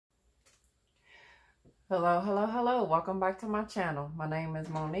Hello. Welcome back to my channel. My name is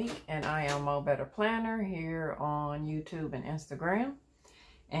Monique and I am MoBetter Planner here on YouTube and Instagram.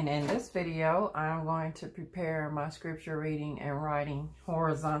 And in this video, I'm going to prepare my scripture reading and writing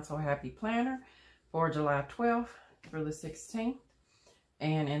horizontal happy planner for July 12th through the 16th.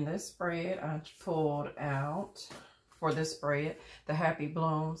 And in this spread, I pulled out, for this spread, the Happy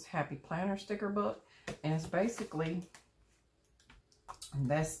Blooms Happy Planner sticker book. And it's basically,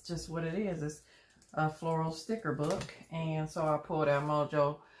 that's just what it is. It's a floral sticker book. And so I pulled out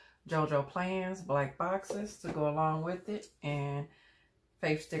JoJo Plans black boxes to go along with it, and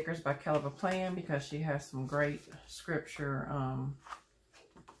Faith Stickers by Caliber Plan, because she has some great scripture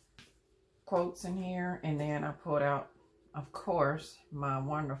quotes in here. And then I pulled out, of course, my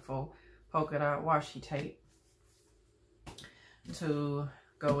wonderful polka dot washi tape to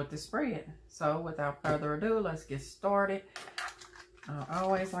go with the spread. So without further ado, let's get started. I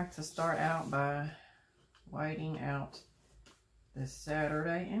always like to start out by whiting out this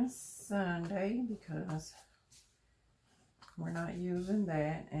Saturday and Sunday, because we're not using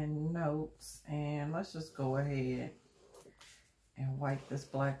that, and notes. And let's just go ahead and wipe this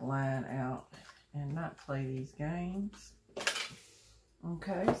black line out and not play these games.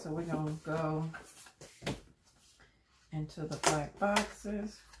 Okay, so we're gonna go into the black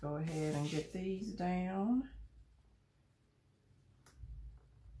boxes. Go ahead and get these down.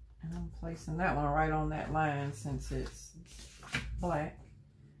 And I'm placing that one right on that line since it's black,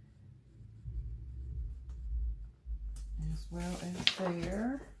 as well as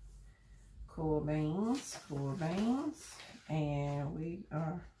there. Cool beans. And we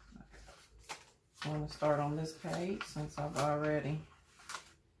are going to start on this page since I've already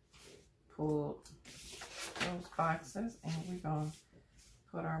pulled those boxes. And we're going to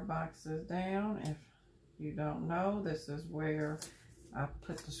put our boxes down. If you don't know, this is where I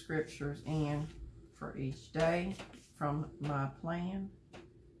put the scriptures in for each day from my plan.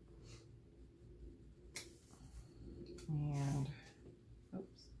 And,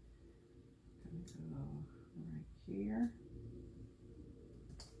 oops, gonna go right here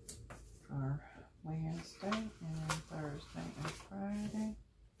for Wednesday, and then Thursday and Friday.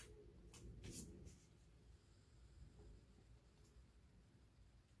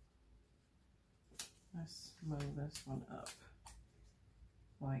 Let's move this one up.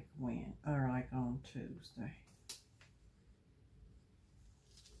 Like when, or like on Tuesday.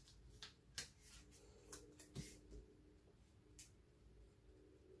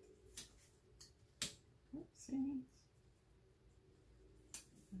 Oopsies.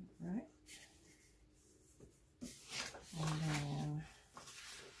 All right. And then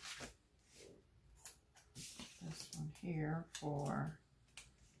this one here for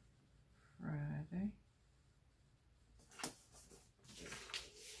Friday.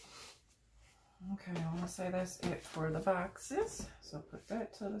 Okay, I want to say that's it for the boxes. So put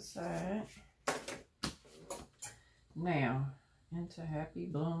that to the side. Now, into Happy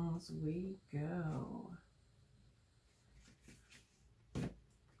Blooms we go. I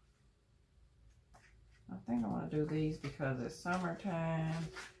think I want to do these because it's summertime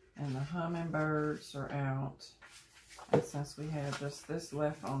and the hummingbirds are out. And since we have just this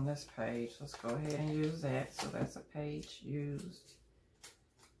left on this page, let's go ahead and use that. So that's a page used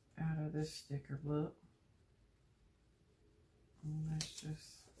out of this sticker book. And let's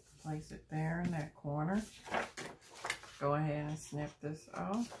just place it there in that corner. Go ahead and snip this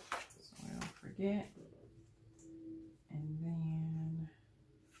off so I don't forget. And then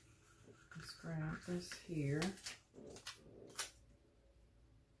let's grab this here.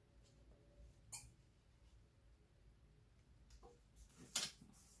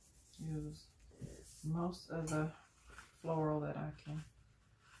 Use most of the floral that I can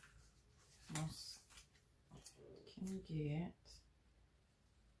get,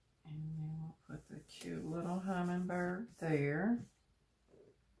 and then we'll put the cute little hummingbird there.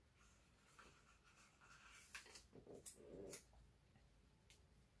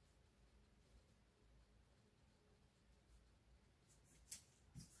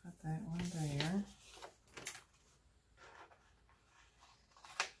 Put that one there.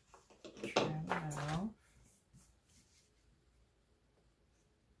 Trim it out.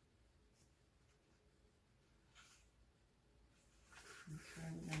 We're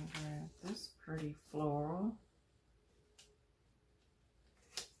going to grab this pretty floral.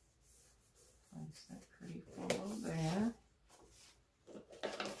 Place that pretty floral there.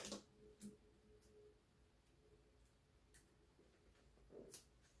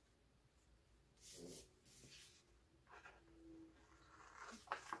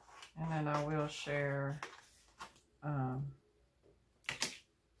 And then I will share a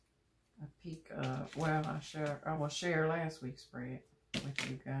peek well, I will share last week's spread with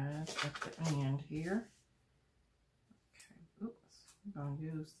you guys at the end here. Okay, oops, I'm gonna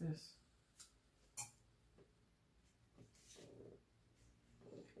use this.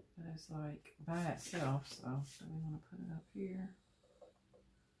 But it's like by itself, so we want to put it up here.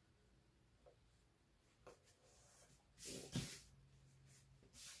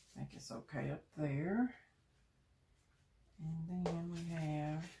 I think it's okay up there. And then we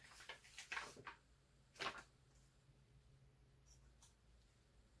have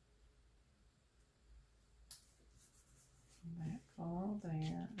that floral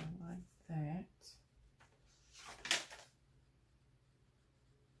there. I like that.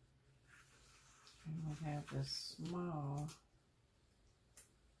 And we have this small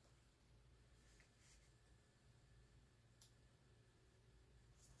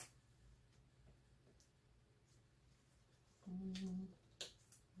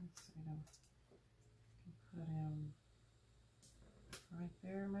let's see, put him right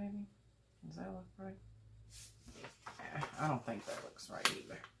there maybe. Does that look right? I don't think that looks right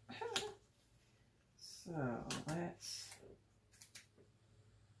either. So let's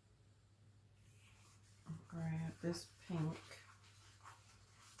grab this pink.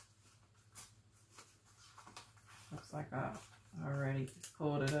 Looks like I already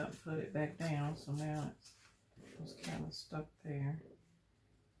pulled it up and put it back down, so now it's kind of stuck there.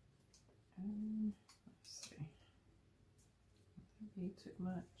 Let's see. That be too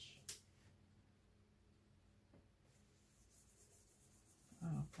much. I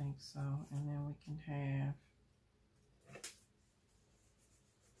don't think so. And then we can have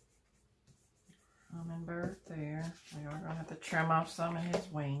hummingbird there. We are gonna have to trim off some of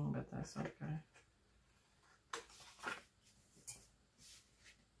his wing, but that's okay.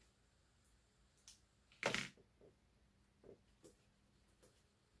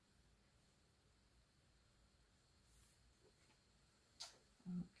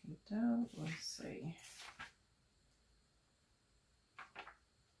 Okay, let's see.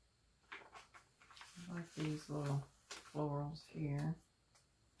 I like these little florals here.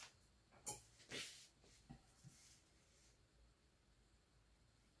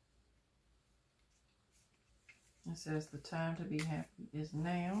 It says the time to be happy is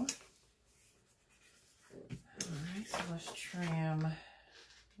now. Alright, so let's trim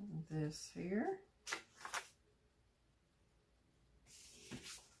this here.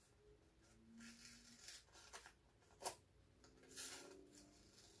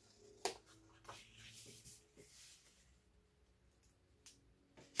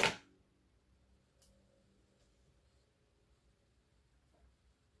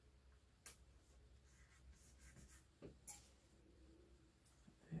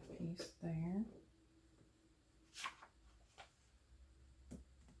 Piece there. And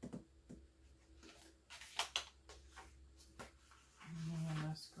then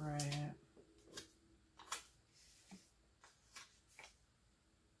let's grab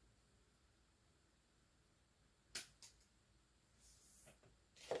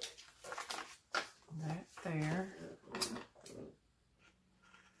that there.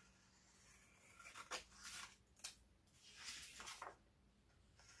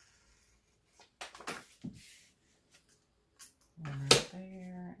 Right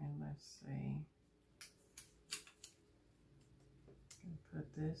there, and let's see. Put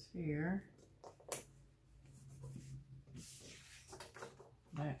this here.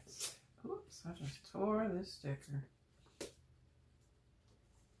 That's, oops, I just tore this sticker.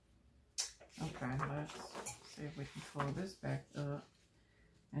 Okay, let's see if we can pull this back up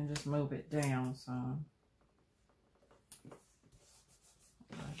and just move it down some.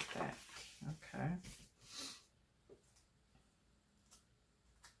 Like that. Okay.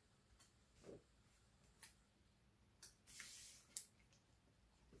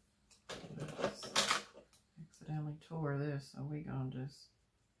 Accidentally tore this, so we're gonna just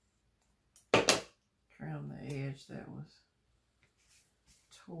trim the edge that was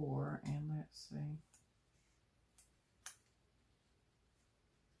tore, and let's see.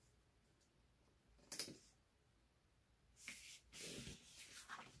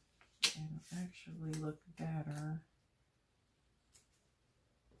 It'll actually look better.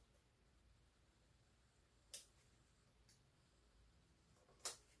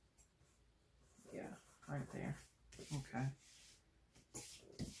 Yeah, right there. Okay.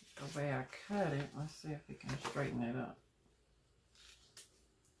 The way I cut it, let's see if we can straighten it up.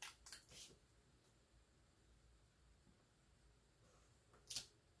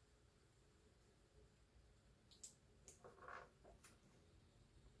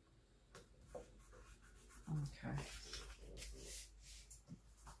 Okay.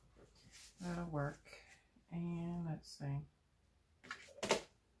 work. And let's see.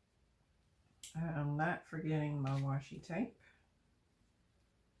 I'm not forgetting my washi tape.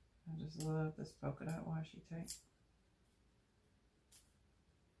 I just love this polka dot washi tape.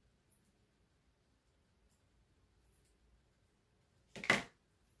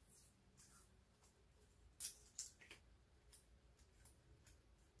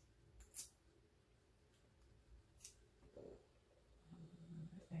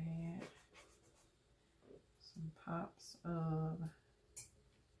 Add some pops of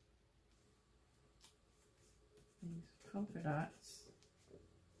these polka dots.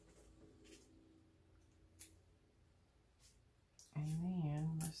 And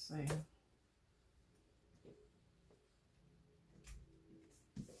then, let's see.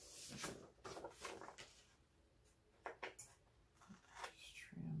 Just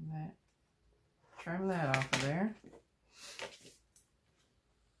trim that off of there.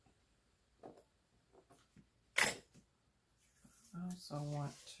 I also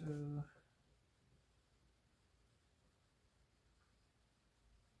want to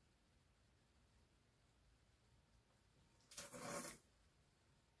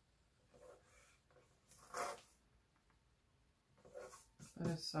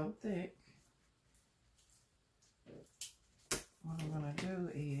but it's so thick. What I'm going to do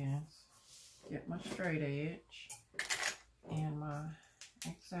is get my straight edge and my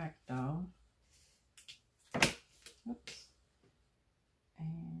X-Acto. Oops.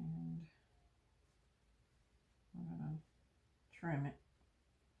 And I'm going to trim it.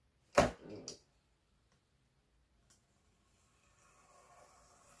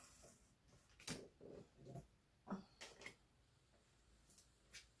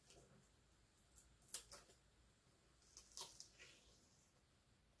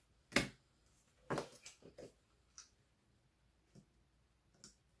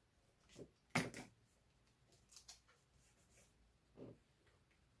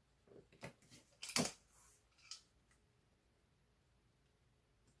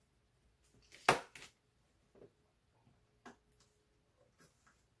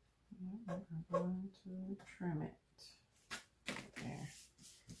 I'm going to trim it there.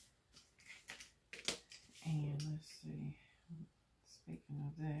 And let's see, speaking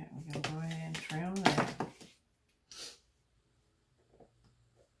of that, we're going to go ahead and trim that.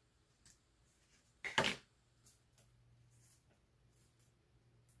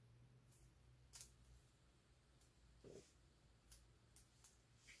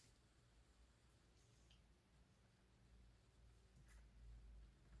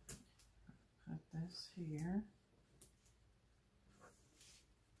 Put this here.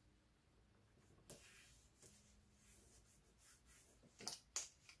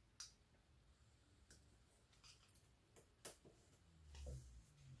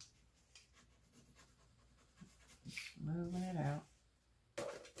 Moving it out.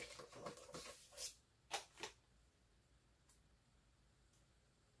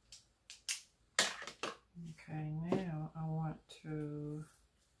 Okay, now I want to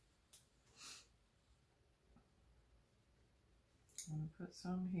I'm going to put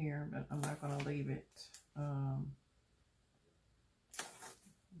some here, but I'm not going to leave it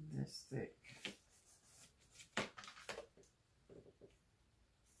this thick.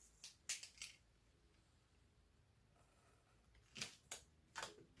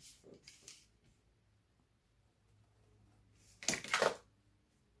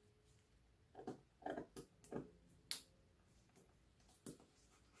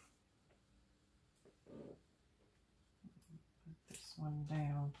 One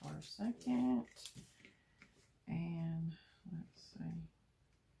down for a second, and let's see,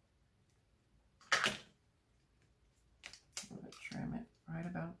 I'm going to trim it right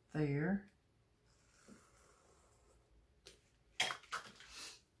about there.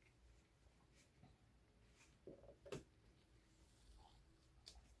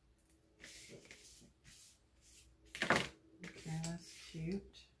 Okay, that's cute.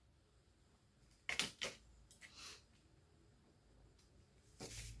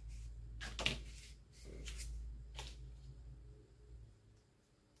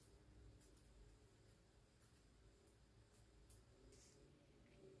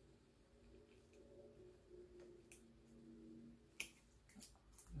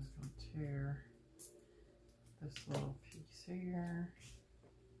 Tear this little piece here,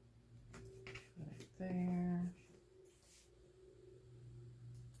 put it there.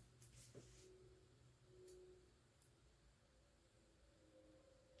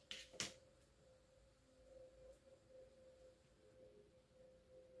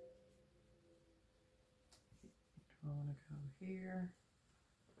 I want to go here.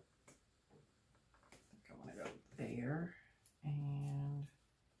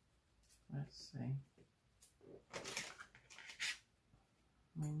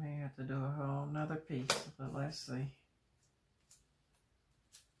 let's see.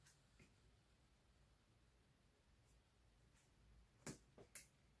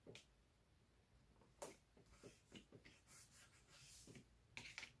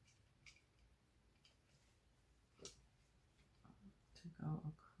 To go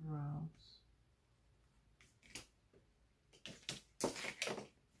across.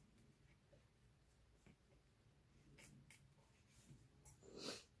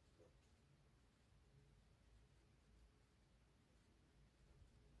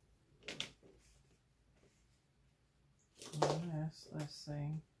 Yes, let's see.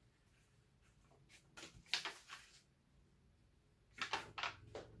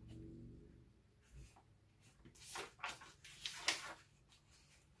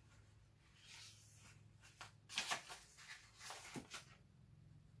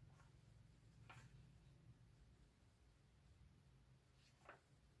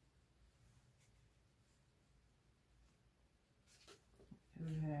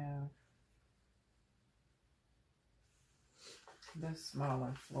 We have this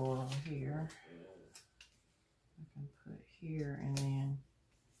smaller floral here. I can put here and then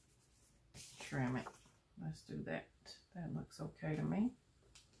trim it. Let's do that. That looks okay to me.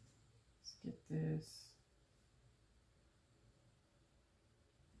 Let's get this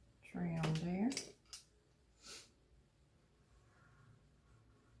trimmed there.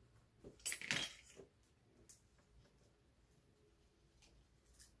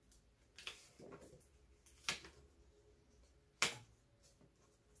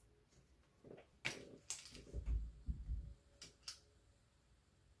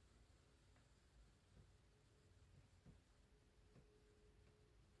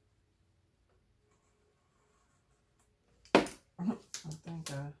 I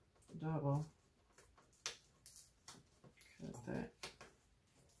think I double cut that.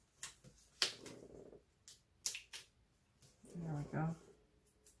 There we go.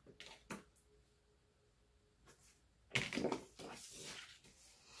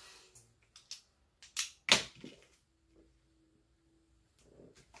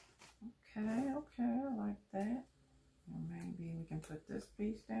 Okay, I like that. And maybe we can put this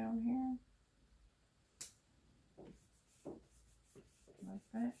piece down here. Like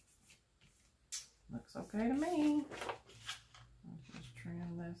that. Looks okay to me. I'll just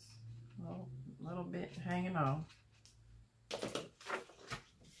trim this little bit hanging off.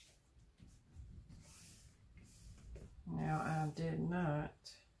 Now I did not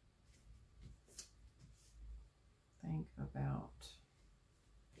think about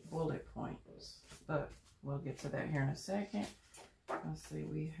bullet points, but we'll get to that here in a second. Let's see,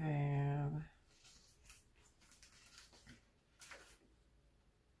 we have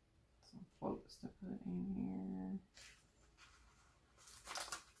some quotes to put in here.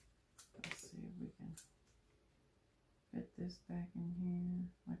 Let's see if we can fit this back in here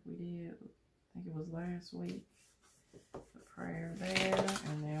like we did, I think it was last week. The prayer there,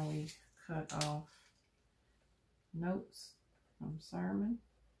 and then we cut off notes from sermon.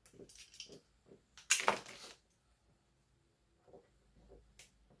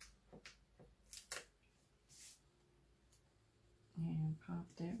 And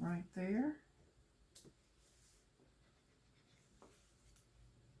popped it right there.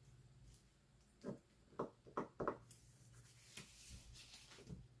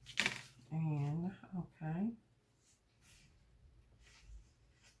 And, okay.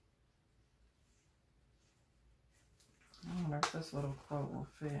 I wonder if this little quote will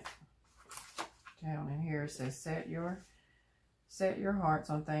fit down in here. It says, set your hearts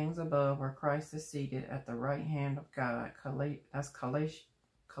on things above where Christ is seated at the right hand of God. That's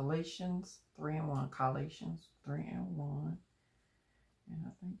Colossians 3:1. Colossians 3:1. And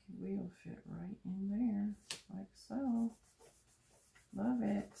I think it will fit right in there, like so. Love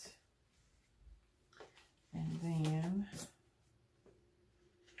it. And then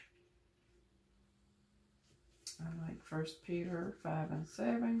I like 1 Peter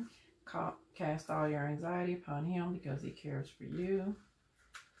 5:7. Cast all your anxiety upon him because he cares for you.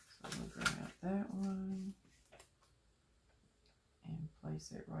 So we'll grab that one and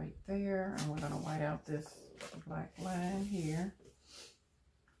place it right there. And we're going to white out this black line here.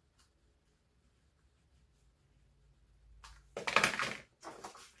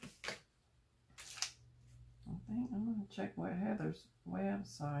 I'm going to check with Heather's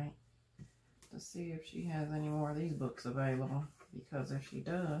website to see if she has any more of these books available. Because if she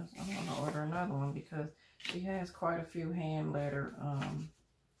does, I'm going to order another one because she has quite a few hand lettered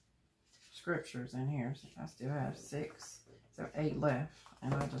scriptures in here. So I still have 8 left,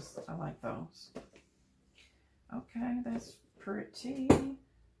 and I like those. Okay, that's pretty.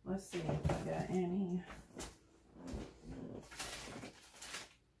 Let's see if I got any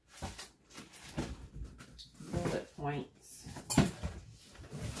points.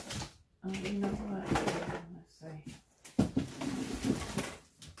 You know what? Let's see.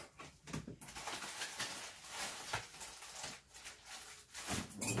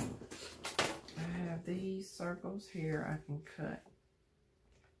 I have these circles here I can cut.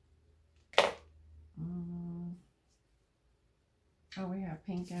 Oh, we have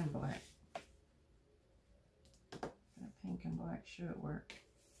pink and black. Pink and black should work.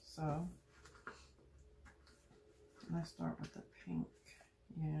 So let's start with the pink.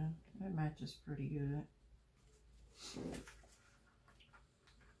 Yeah, that matches pretty good.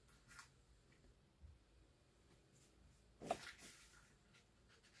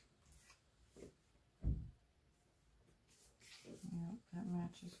 Yep, that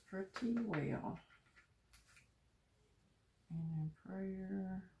matches pretty well. And then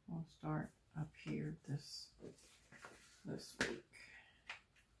prayer, we'll start up here this week.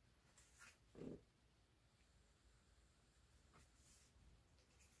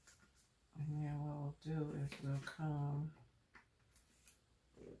 And then what we'll do is we'll come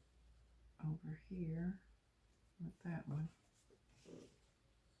over here with that one.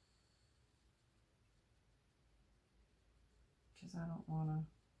 Because I don't want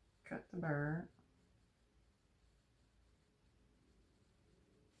to cut the bird.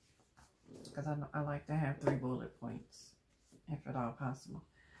 Because I like to have 3 bullet points, if at all possible.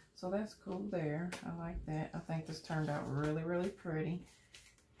 So that's cool there. I like that. I think this turned out really, really pretty.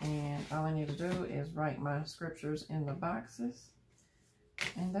 And all I need to do is write my scriptures in the boxes.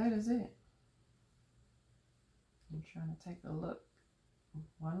 And that is it. I'm trying to take a look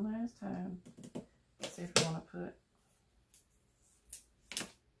one last time. See if I want to put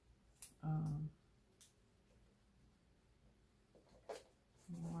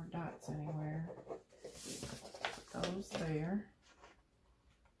more dots anywhere. Put those there.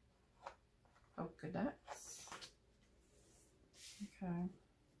 Polka dots. Okay.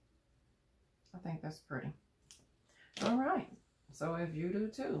 I think that's pretty. All right. So if you do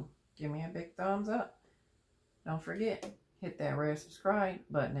too, give me a big thumbs up. Don't forget, hit that red subscribe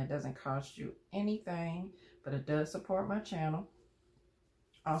button. It doesn't cost you anything, but it does support my channel.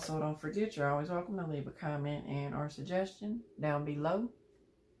 Also, don't forget, you're always welcome to leave a comment and or suggestion down below.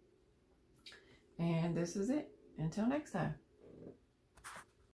 And this is it. Until next time.